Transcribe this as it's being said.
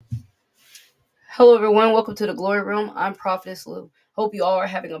Hello, everyone. Welcome to the Glory Room. I'm Prophetess Lou. Hope you all are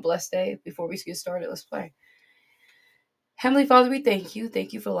having a blessed day. Before we get started, let's pray. Heavenly Father, we thank you.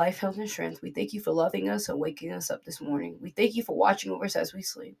 Thank you for life, health, and strength. We thank you for loving us and waking us up this morning. We thank you for watching over us as we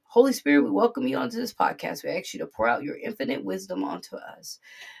sleep. Holy Spirit, we welcome you onto this podcast. We ask you to pour out your infinite wisdom onto us.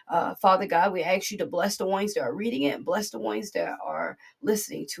 Father God, we ask you to bless the ones that are reading it and bless the ones that are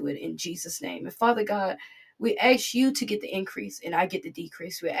listening to it in Jesus' name. And Father God, we ask you to get the increase and I get the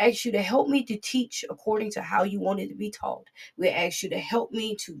decrease. We ask you to help me to teach according to how you wanted to be taught. We ask you to help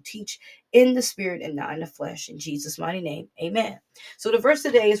me to teach in the spirit and not in the flesh. In Jesus' mighty name, amen. So the verse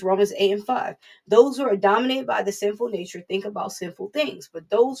today is Romans 8 and 5. Those who are dominated by the sinful nature think about sinful things, but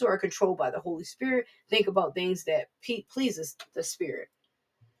those who are controlled by the Holy Spirit think about things that pleases the Spirit.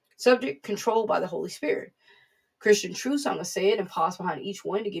 Subject, controlled by the Holy Spirit. Christian truths, I'm going to say it and pause behind each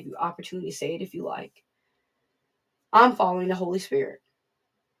one to give you opportunity to say it if you like. I'm following the Holy Spirit.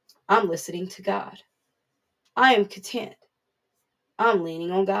 I'm listening to God. I am content. I'm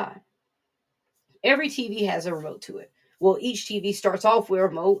leaning on God. Every TV has a remote to it. Well, each TV starts off with a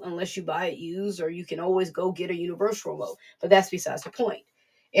remote unless you buy it used, or you can always go get a universal remote. But that's besides the point.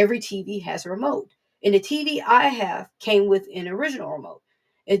 Every TV has a remote. And the TV I have came with an original remote.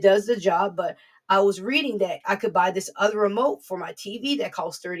 It does the job, but I was reading that I could buy this other remote for my TV that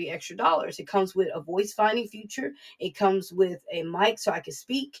costs $30 extra. It comes with a voice finding feature. It comes with a mic so I can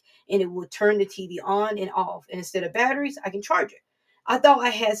speak, and it will turn the TV on and off. And instead of batteries, I can charge it. I thought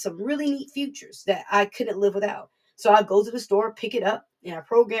I had some really neat features that I couldn't live without. So I go to the store, pick it up, and I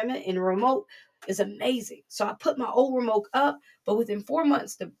program it, and the remote is amazing. So I put my old remote up, but within 4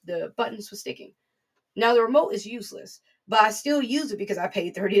 months, the buttons were sticking. Now the remote is useless, but I still use it because I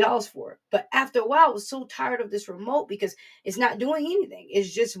paid $30 for it. But after a while, I was so tired of this remote because it's not doing anything.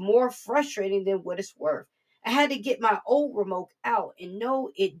 It's just more frustrating than what it's worth. I had to get my old remote out, and no,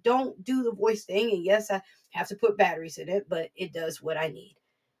 it don't do the voice thing. And yes, I have to put batteries in it, but it does what I need.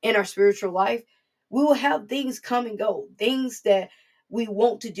 In our spiritual life, we will have things come and go, things that we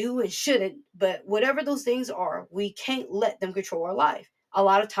want to do and shouldn't, but whatever those things are, we can't let them control our life. A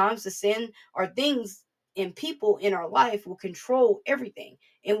lot of times the sin or things and people in our life will control everything.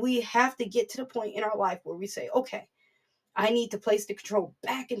 And we have to get to the point in our life where we say, okay, I need to place the control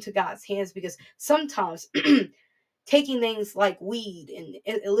back into God's hands, because sometimes taking things like weed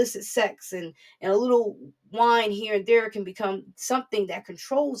and illicit sex and a little wine here and there can become something that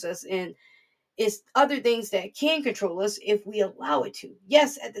controls us. And it's other things that can control us if we allow it to.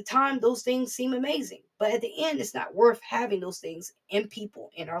 Yes, at the time, those things seem amazing, but at the end, it's not worth having those things and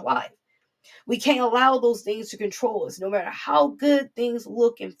people in our life. We can't allow those things to control us, no matter how good things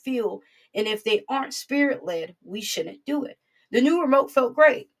look and feel. And if they aren't spirit led, we shouldn't do it. The new remote felt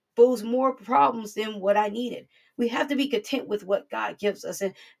great, but it was more problems than what I needed. We have to be content with what God gives us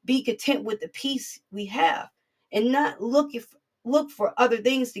and be content with the peace we have, and not look for other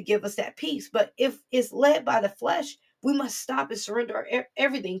things to give us that peace. But if it's led by the flesh, we must stop and surrender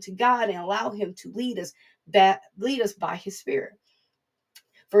everything to God and allow Him to lead us by His Spirit.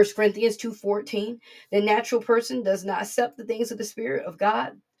 1 Corinthians 2:14, the natural person does not accept the things of the Spirit of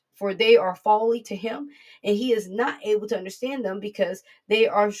God, for they are folly to him, and he is not able to understand them because they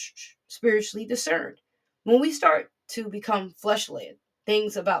are spiritually discerned. When we start to become flesh led,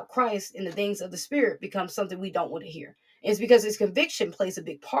 things about Christ and the things of the Spirit become something we don't want to hear. And it's because his conviction plays a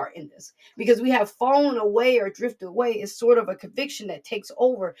big part in this. Because we have fallen away or drifted away, it's sort of a conviction that takes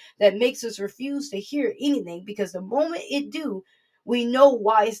over that makes us refuse to hear anything, because the moment it do, we know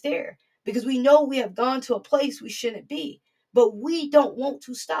why it's there, because we know we have gone to a place we shouldn't be, but we don't want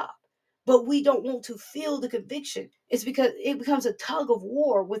to stop. But we don't want to feel the conviction. It's because it becomes a tug of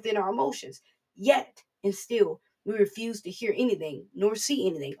war within our emotions. Yet and still, we refuse to hear anything nor see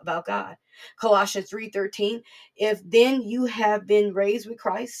anything about God. Colossians 3:13. If then you have been raised with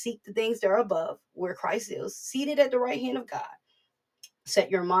Christ, seek the things that are above, where Christ is, seated at the right hand of God. Set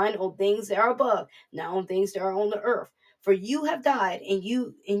your mind on things that are above, not on things that are on the earth. For you have died, and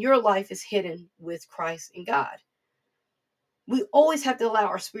your life is hidden with Christ in God. We always have to allow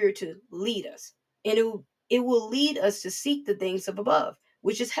our spirit to lead us. And it will lead us to seek the things of above,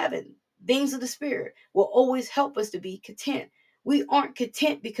 which is heaven. Things of the spirit will always help us to be content. We aren't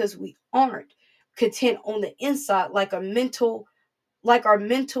content because we aren't content on the inside, like our mental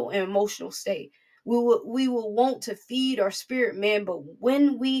and emotional state. We will want to feed our spirit man, but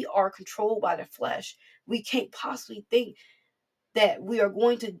when we are controlled by the flesh, we can't possibly think that we are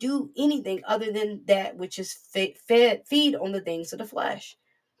going to do anything other than that which is feed on the things of the flesh.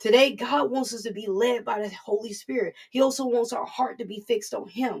 Today, God wants us to be led by the Holy Spirit. He also wants our heart to be fixed on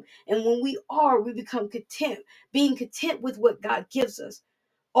Him. And when we become content, being content with what God gives us.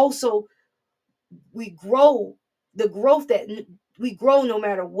 Also, we grow, the growth that we grow no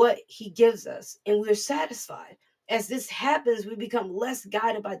matter what he gives us, and we're satisfied. As this happens, we become less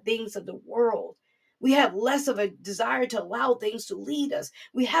guided by things of the world. We have less of a desire to allow things to lead us.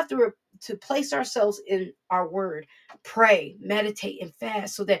 We have to place ourselves in our word, pray, meditate, and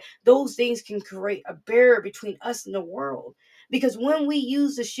fast, so that those things can create a barrier between us and the world. Because when we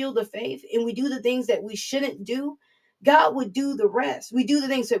use the shield of faith and we do the things that we shouldn't do, God would do the rest. We do the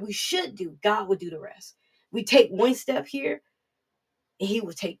things that we should do, God would do the rest. We take one step here, and he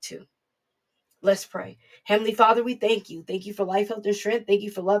will take two. Let's pray. Heavenly Father, we thank you. Thank you for life, health, and strength. Thank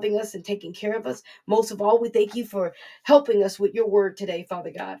you for loving us and taking care of us. Most of all, we thank you for helping us with your word today, Father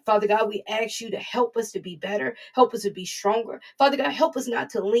God. Father God, we ask you to help us to be better. Help us to be stronger. Father God, help us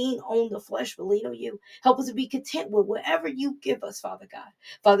not to lean on the flesh, but lean on you. Help us to be content with whatever you give us, Father God.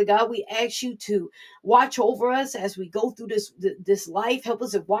 Father God, we ask you to watch over us as we go through this life. Help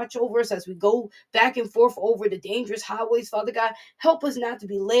us to watch over us as we go back and forth over the dangerous highways, Father God. Help us not to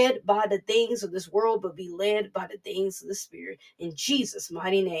be led by the things of this world, but be led by the things of the Spirit. In Jesus'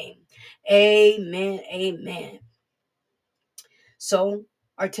 mighty name. Amen. Amen. So,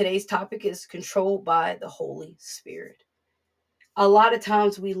 our today's topic is controlled by the Holy Spirit. A lot of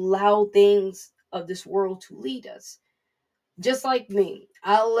times we allow things of this world to lead us. Just like me,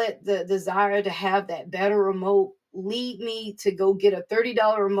 I'll let the desire to have that better remote lead me to go get a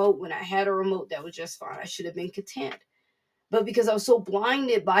 $30 remote when I had a remote that was just fine. I should have been content. But because I was so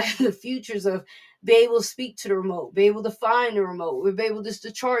blinded by the futures of be able to speak to the remote, be able to find the remote, be able just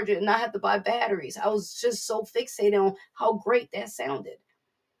to charge it and not have to buy batteries, I was just so fixated on how great that sounded.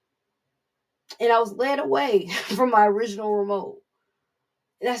 And I was led away from my original remote.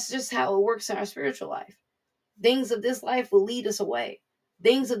 That's just how it works in our spiritual life. Things of this life will lead us away.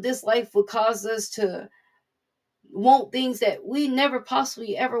 Things of this life will cause us to want things that we never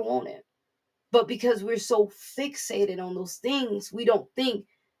possibly ever wanted. But because we're so fixated on those things, we don't think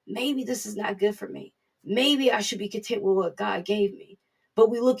maybe this is not good for me. Maybe I should be content with what God gave me. But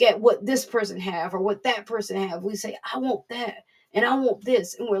we look at what this person have or what that person have. We say, I want that and I want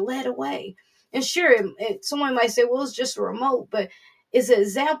this, and we're led away. And sure, someone might say, well, it's just a remote, but it's an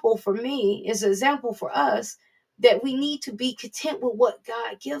example for me. It's an example for us that we need to be content with what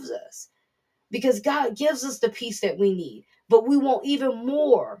God gives us, because God gives us the peace that we need, but we want even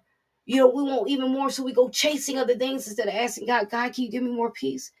more. We want even more, so we go chasing other things instead of asking God, God, can you give me more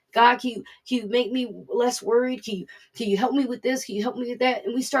peace? God, can you make me less worried? Can you help me with this? Can you help me with that?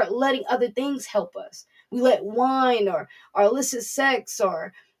 And we start letting other things help us. We let wine or illicit sex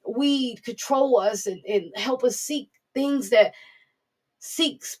or weed control us and help us seek things that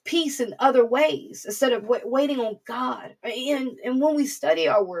seeks peace in other ways instead of waiting on God. And when we study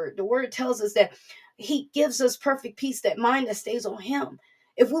our word, the word tells us that he gives us perfect peace, that mind that stays on him.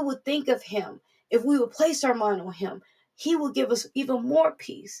 If we would think of him, if we would place our mind on him, he will give us even more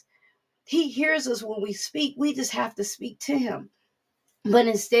peace. He hears us when we speak. We just have to speak to him. But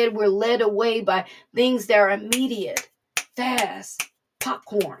instead, we're led away by things that are immediate, fast,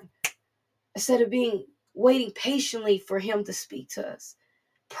 popcorn, instead of being waiting patiently for him to speak to us.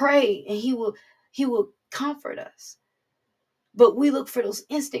 Pray and he will comfort us. But we look for those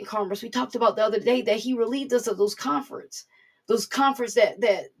instant comforts. We talked about the other day that he relieved us of those comforts. Those comforts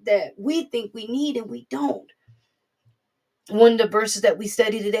that we think we need and we don't. One of the verses that we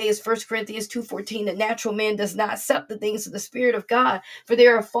study today is 1 Corinthians 2:14. The natural man does not accept the things of the Spirit of God, for they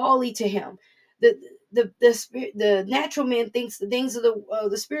are folly to him. The natural man thinks the things of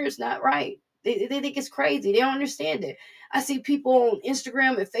the Spirit's not right. They think it's crazy. They don't understand it. I see people on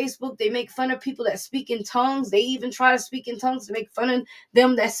Instagram and Facebook, they make fun of people that speak in tongues. They even try to speak in tongues to make fun of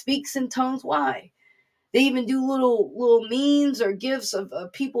them that speaks in tongues. Why? They even do little memes or gifs of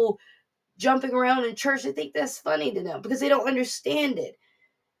people jumping around in church. They think that's funny to them because they don't understand it.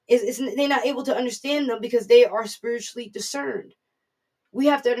 They're not able to understand them because they are spiritually discerned. We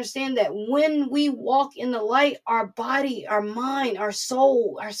have to understand that when we walk in the light, our body, our mind, our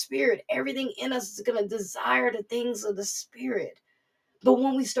soul, our spirit, everything in us is going to desire the things of the Spirit. But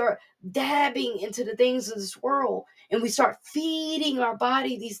when we start dabbing into the things of this world and we start feeding our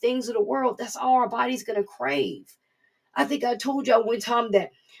body these things of the world, that's all our body's going to crave. I think I told y'all one time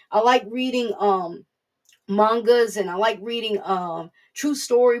that I like reading mangas, and I like reading true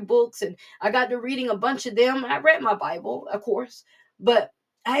story books, and I got to reading a bunch of them. I read my Bible, of course, but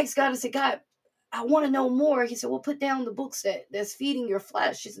I asked God, I said, God, I want to know more. He said, well, put down the books that's feeding your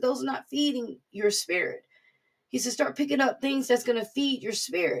flesh. He said, those are not feeding your spirit. He said, start picking up things that's going to feed your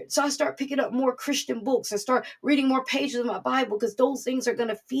spirit. So I start picking up more Christian books and start reading more pages of my Bible, because those things are going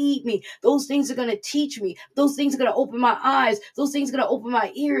to feed me. Those things are going to teach me. Those things are going to open my eyes. Those things are going to open my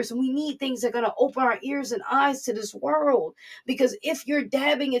ears. And we need things that are going to open our ears and eyes to this world. Because if you're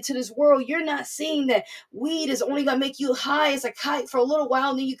dabbing into this world, you're not seeing that weed is only going to make you high as a kite for a little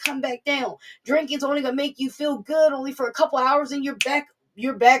while, and then you come back down. Drinking is only going to make you feel good only for a couple hours, and you're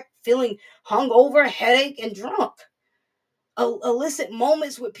back feeling hungover, headache, and drunk. Illicit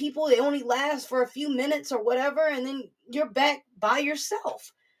moments with people, they only last for a few minutes or whatever, and then you're back by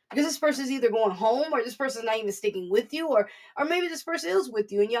yourself. Because this person's either going home, or this person's not even sticking with you, or maybe this person is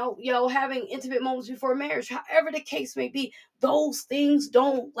with you and y'all having intimate moments before marriage. However the case may be, those things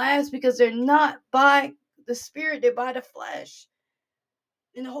don't last, because they're not by the Spirit, they're by the flesh.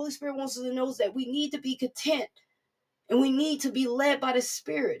 And the Holy Spirit wants us to know that we need to be content, and we need to be led by the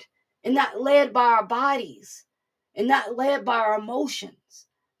Spirit, and not led by our bodies, and not led by our emotions.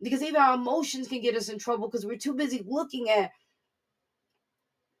 Because even our emotions can get us in trouble, because we're too busy looking at,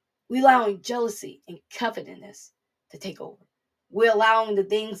 we're allowing jealousy and covetousness to take over. We're allowing the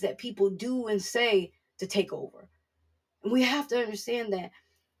things that people do and say to take over. And we have to understand that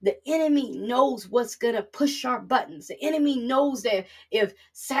the enemy knows what's going to push our buttons. The enemy knows that if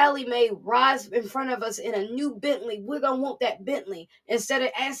Sally Mae rides in front of us in a new Bentley, we're going to want that Bentley. Instead of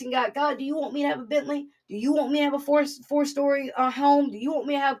asking God, God, do you want me to have a Bentley? Do you want me to have a four-story home? Do you want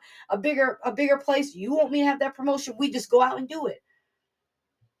me to have a bigger place? Do you want me to have that promotion? We just go out and do it.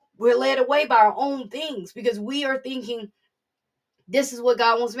 We're led away by our own things, because we are thinking this is what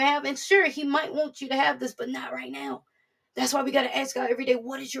God wants me to have. And sure, he might want you to have this, but not right now. That's why we got to ask God every day,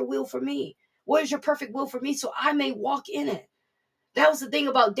 what is your will for me? What is your perfect will for me, so I may walk in it? That was the thing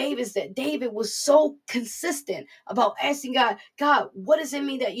about David, is that David was so consistent about asking God, God, what is in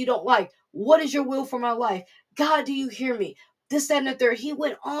me that you don't like? What is your will for my life? God, do you hear me? This, that, and the third. He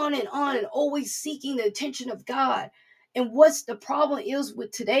went on and always seeking the attention of God. And what's the problem is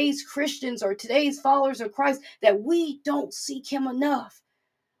with today's Christians or today's followers of Christ, that we don't seek him enough.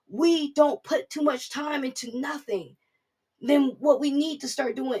 We don't put too much time into nothing. Then what we need to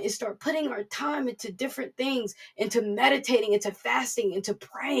start doing is start putting our time into different things, into meditating, into fasting, into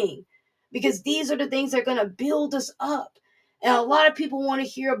praying, because these are the things that are going to build us up. And a lot of people want to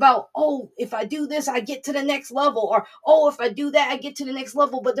hear about, oh, if I do this, I get to the next level, or, oh, if I do that, I get to the next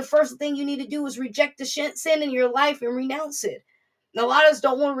level. But the first thing you need to do is reject the sin in your life and renounce it. And a lot of us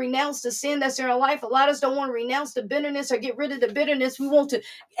don't want to renounce the sin that's in our life. A lot of us don't want to renounce the bitterness or get rid of the bitterness. We want to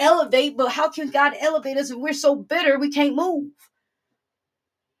elevate, but how can God elevate us if we're so bitter we can't move?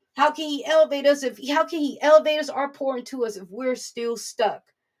 How can he elevate us or pour into us if we're still stuck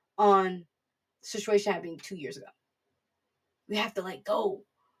on the situation happening 2 years ago? We have to let go.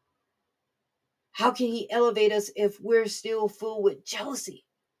 How can he elevate us if we're still filled with jealousy?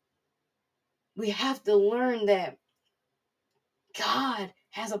 We have to learn that God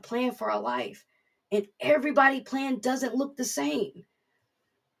has a plan for our life, and everybody's plan doesn't look the same.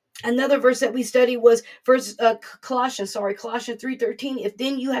 Another verse that we studied was Colossians 3:13. If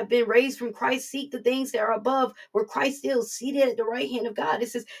then you have been raised from Christ, seek the things that are above, where Christ is seated at the right hand of God. It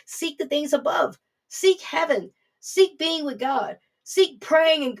says, seek the things above, seek heaven, seek being with God, seek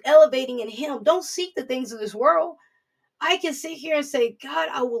praying and elevating in him. Don't seek the things of this world. I can sit here and say, God,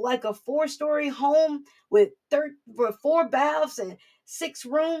 I would like a 4-story home with 4 baths and 6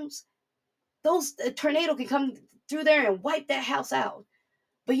 rooms. A tornado can come through there and wipe that house out.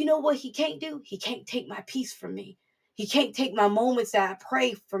 But you know what he can't do? He can't take my peace from me. He can't take my moments that I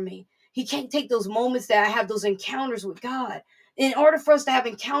pray for me. He can't take those moments that I have those encounters with God. In order for us to have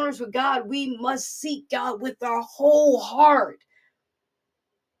encounters with God, we must seek God with our whole heart.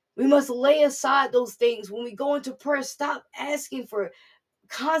 We must lay aside those things. When we go into prayer, stop asking for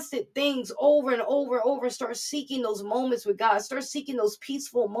constant things over and over and over. Start seeking those moments with God. Start seeking those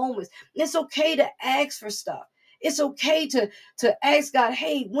peaceful moments. It's okay to ask for stuff. It's okay to ask God,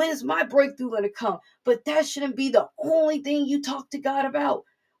 hey, when is my breakthrough going to come? But that shouldn't be the only thing you talk to God about.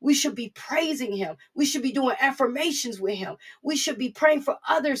 We should be praising him. We should be doing affirmations with him. We should be praying for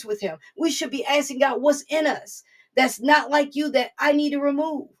others with him. We should be asking God, what's in us that's not like you that I need to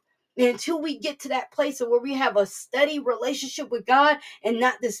remove? And until we get to that place of where we have a steady relationship with God and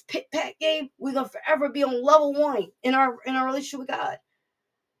not this pit-pat game, we're going to forever be on level 1 in our relationship with God.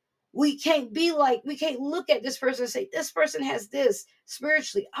 We can't look at this person and say, this person has this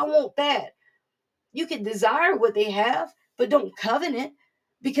spiritually, I want that. You can desire what they have, but don't covenant,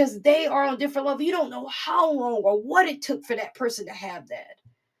 because they are on a different level. You don't know how long or what it took for that person to have that.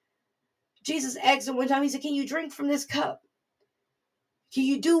 Jesus asked him one time, he said, can you drink from this cup? Can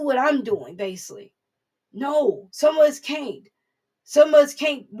you do what I'm doing, basically? No, some of us can't. Some of us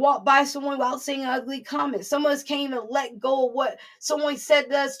can't walk by someone without saying an ugly comment. Some of us can't even let go of what someone said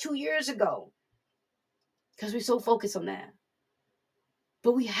to us 2 years ago because we're so focused on that.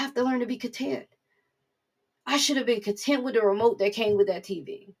 But we have to learn to be content. I should have been content with the remote that came with that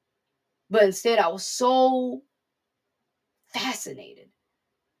TV. But instead, I was so fascinated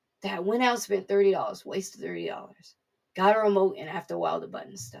that I went out and spent $30, wasted $30. Got a remote, and after a while, the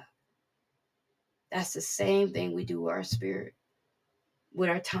button stopped. That's the same thing we do with our spirit, with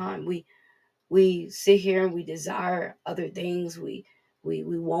our time. We sit here and we desire other things. We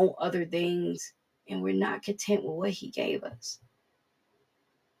want other things, and we're not content with what he gave us.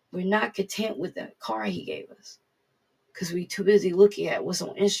 We're not content with the car he gave us because we're too busy looking at what's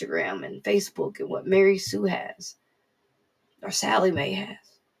on Instagram and Facebook and what Mary Sue has or Sally Mae has.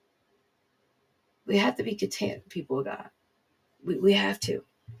 We have to be content, people of God. We have to.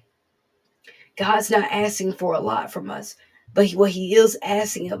 God's not asking for a lot from us, but what he is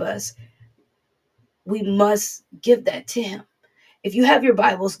asking of us, we must give that to him. If you have your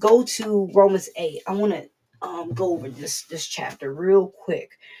Bibles, go to Romans 8. I want to go over this chapter real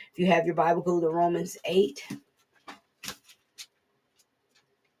quick. If you have your Bible, go to Romans 8.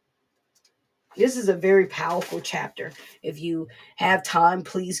 This is a very powerful chapter. If you have time,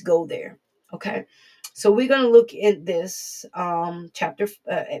 please go there. Okay, so we're going to look at this chapter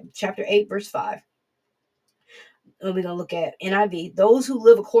 8, verse 5. And we're going to look at NIV. Those who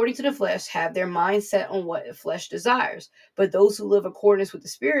live according to the flesh have their mind set on what the flesh desires. But those who live according with the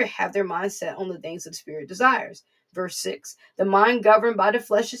Spirit have their mind set on the things that the Spirit desires. Verse 6. The mind governed by the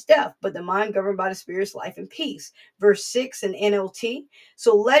flesh is death, but the mind governed by the Spirit is life and peace. Verse 6 in NLT.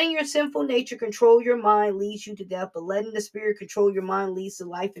 So letting your sinful nature control your mind leads you to death, but letting the Spirit control your mind leads to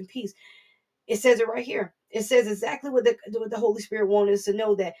life and peace. It says it right here. It says exactly what the Holy Spirit wanted us to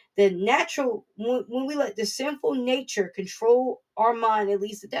know, that the natural, when we let the sinful nature control our mind, it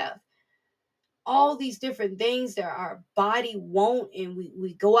leads to death. All these different things that our body won't, and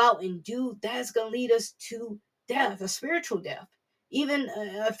we go out and do, that's going to lead us to death, a spiritual death, even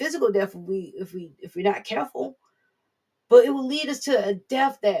a physical death if we're not careful. But it will lead us to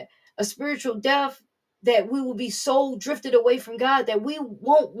a spiritual death, that we will be so drifted away from God that we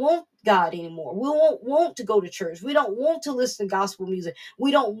won't want God anymore. We won't want to go to church. We don't want to listen to gospel music.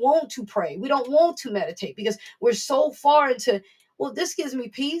 We don't want to pray. We don't want to meditate because we're so far into, well, this gives me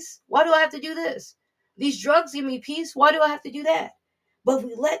peace. Why do I have to do this? These drugs give me peace. Why do I have to do that? But if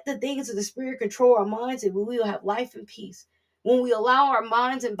we let the things of the Spirit control our minds, and we will have life and peace. When we allow our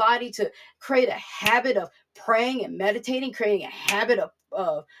minds and body to create a habit of praying and meditating, creating a habit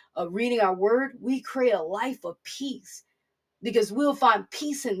of reading our word, we create a life of peace, because we'll find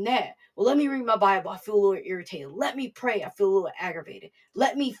peace in that. Well, let me read my Bible. I feel a little irritated. Let me pray. I feel a little aggravated.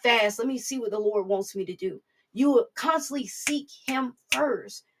 Let me fast. Let me see what the Lord wants me to do. You will constantly seek him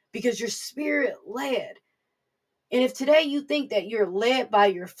first because you're spirit led. And if today you think that you're led by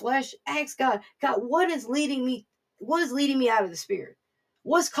your flesh, ask God, what is leading me? What is leading me out of the spirit?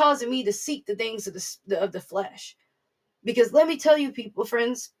 What's causing me to seek the things of the flesh? Because let me tell you,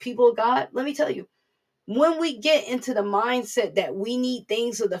 friends, people of God, let me tell you, when we get into the mindset that we need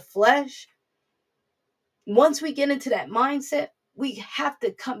things of the flesh, once we get into that mindset, we have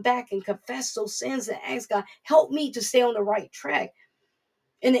to come back and confess those sins and ask God, help me to stay on the right track.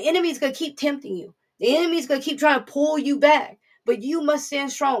 And the enemy is going to keep tempting you. The enemy is going to keep trying to pull you back. But you must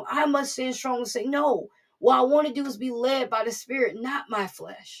stand strong. I must stand strong and say, no, what I want to do is be led by the Spirit, not my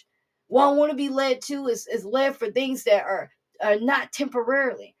flesh. What I want to be led to is led for things that are not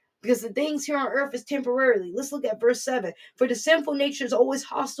temporarily. Because the things here on earth is temporarily. Let's look at verse 7. For the sinful nature is always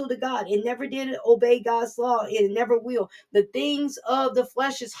hostile to God. It never did obey God's law. It never will. The things of the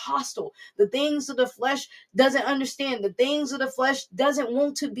flesh is hostile. The things of the flesh doesn't understand. The things of the flesh doesn't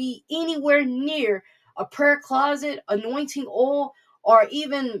want to be anywhere near a prayer closet, anointing oil, or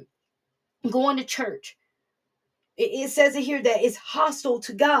even going to church. It says it here that it's hostile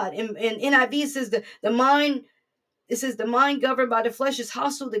to God. And NIV it says the mind. It says the mind governed by the flesh is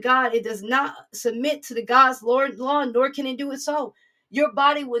hostile to God. It does not submit to the God's law, nor can it do it so. Your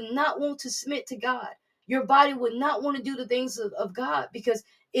body would not want to submit to God. Your body would not want to do the things of God because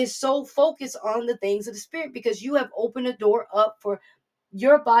it's so focused on the things of the Spirit, because you have opened the door up for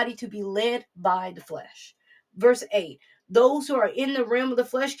your body to be led by the flesh. Verse 8, those who are in the realm of the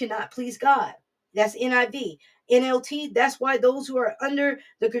flesh cannot please God. That's NIV. NLT, that's why those who are under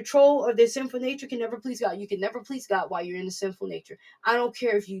the control of their sinful nature can never please God. You can never please God while you're in the sinful nature. I don't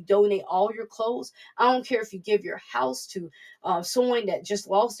care if you donate all your clothes. I don't care if you give your house to someone that just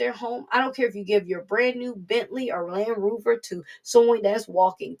lost their home. I don't care if you give your brand new Bentley or Land Rover to someone that's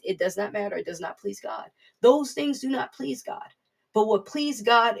walking. It does not matter. It does not please God. Those things do not please God. But what please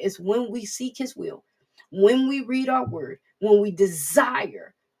God is when we seek his will, when we read our word, when we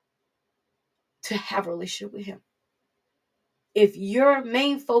desire to have a relationship with him. If your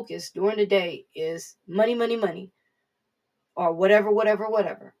main focus during the day is money, money, money, or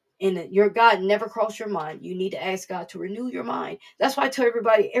whatever, and your God never crossed your mind, you need to ask God to renew your mind. That's why I tell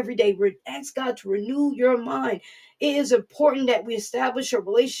everybody every day, ask God to renew your mind. It is important that we establish a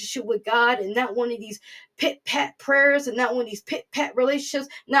relationship with God and not one of these pit-pat prayers and not one of these pit-pat relationships,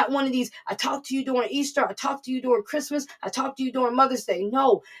 not one of these, I talk to you during Easter, I talk to you during Christmas, I talk to you during Mother's Day.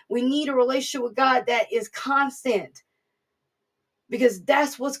 No, we need a relationship with God that is constant. Because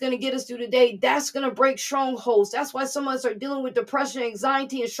that's what's going to get us through the day. That's going to break strongholds. That's why some of us are dealing with depression,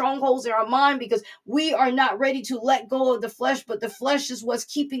 anxiety, and strongholds in our mind, because we are not ready to let go of the flesh, but the flesh is what's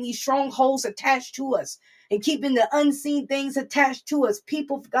keeping these strongholds attached to us and keeping the unseen things attached to us.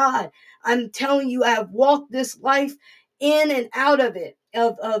 People of God, I'm telling you, I have walked this life in and out of it,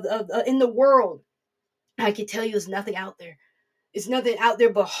 in the world. I can tell you there's nothing out there. It's nothing out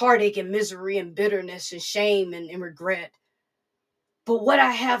there but heartache and misery and bitterness and shame and regret. But what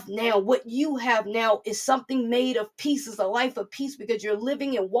I have now, what you have now, is something made of peace, is a life of peace, because you're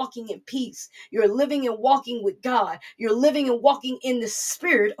living and walking in peace. You're living and walking with God. You're living and walking in the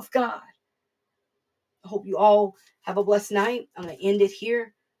Spirit of God. I hope you all have a blessed night. I'm going to end it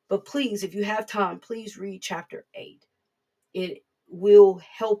here. But please, if you have time, please read chapter 8. It will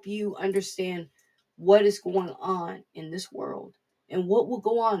help you understand what is going on in this world and what will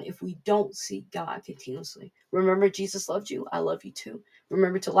go on if we don't seek God continuously. Remember, Jesus loved you. I love you too.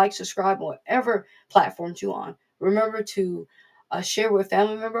 Remember to like, subscribe on whatever platforms you're on. Remember to share with a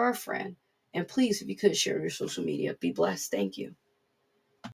family member or a friend. And please, if you could, share your social media. Be blessed. Thank you.